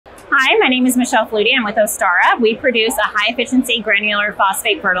Hi, my name is Michelle Flutie. I'm with Ostara. We produce a high-efficiency granular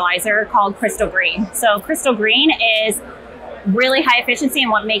phosphate fertilizer called Crystal Green. So Crystal Green is really high efficiency,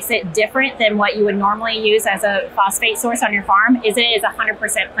 and what makes it different than what you would normally use as a phosphate source on your farm is it is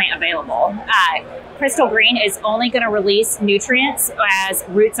 100% plant available. Crystal Green is only going to release nutrients as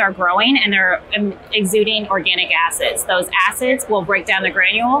roots are growing and they're exuding organic acids. Those acids will break down the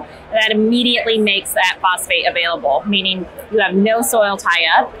granule, and that immediately makes that phosphate available, meaning you have no soil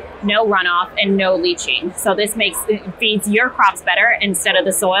tie-up, no runoff, and no leaching. So this feeds your crops better instead of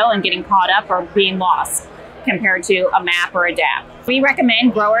the soil and getting caught up or being lost compared to a MAP or a DAP. We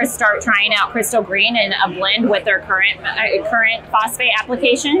recommend growers start trying out Crystal Green in a blend with their current phosphate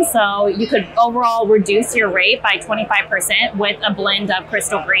application. So you could overall reduce your rate by 25% with a blend of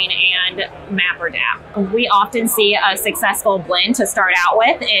Crystal Green and MAP or DAP. We often see a successful blend to start out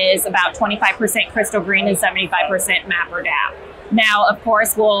with is about 25% Crystal Green and 75% MAP or DAP. Now, of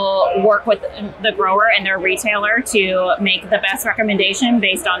course, we'll work with the grower and their retailer to make the best recommendation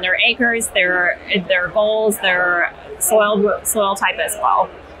based on their acres, their goals, their soil type as well.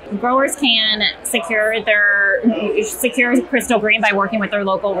 Growers can secure Crystal Green by working with their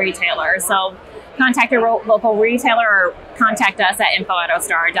local retailer. So contact your local retailer or contact us at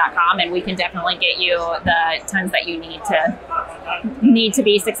info@ostara.com, and we can definitely get you the tons that you need to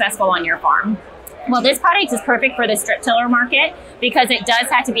be successful on your farm. Well, this product is perfect for the strip tiller market because it does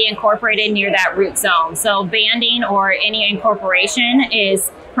have to be incorporated near that root zone. So banding or any incorporation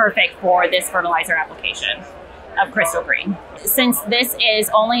is perfect for this fertilizer application of Crystal Green. Since this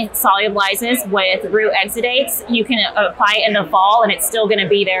only solubilizes with root exudates, you can apply it in the fall and it's still going to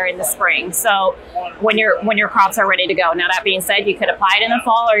be there in the spring. So when your crops are ready to go. Now that being said, you could apply it in the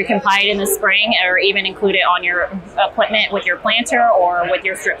fall, or you can apply it in the spring, or even include it on your equipment with your planter or with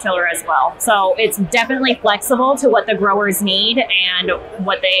your strip tiller as well. So it's definitely flexible to what the growers need and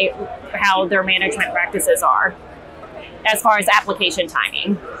how their management practices are as far as application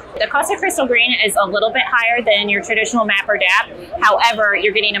timing. The cost of Crystal Green is a little bit higher than your traditional MAP or DAP. However,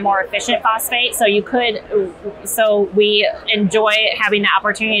 you're getting a more efficient phosphate. So we enjoy having the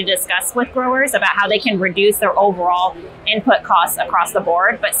opportunity to discuss with growers about how they can reduce their overall input costs across the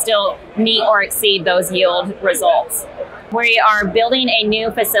board, but still meet or exceed those yield results. We are building a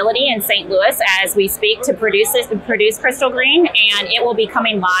new facility in St. Louis as we speak to produce Crystal Green, and it will be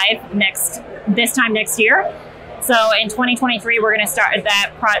coming live this time next year. So in 2023, we're going to start that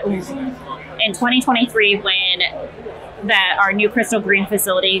in 2023 when our new Crystal Green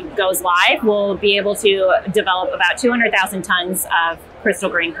facility goes live. We'll be able to develop about 200,000 tons of Crystal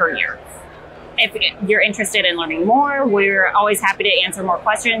Green per year. If you're interested in learning more, we're always happy to answer more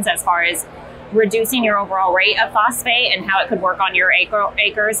questions as far as reducing your overall rate of phosphate and how it could work on your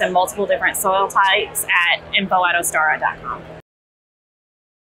acres and multiple different soil types at info@ostara.com.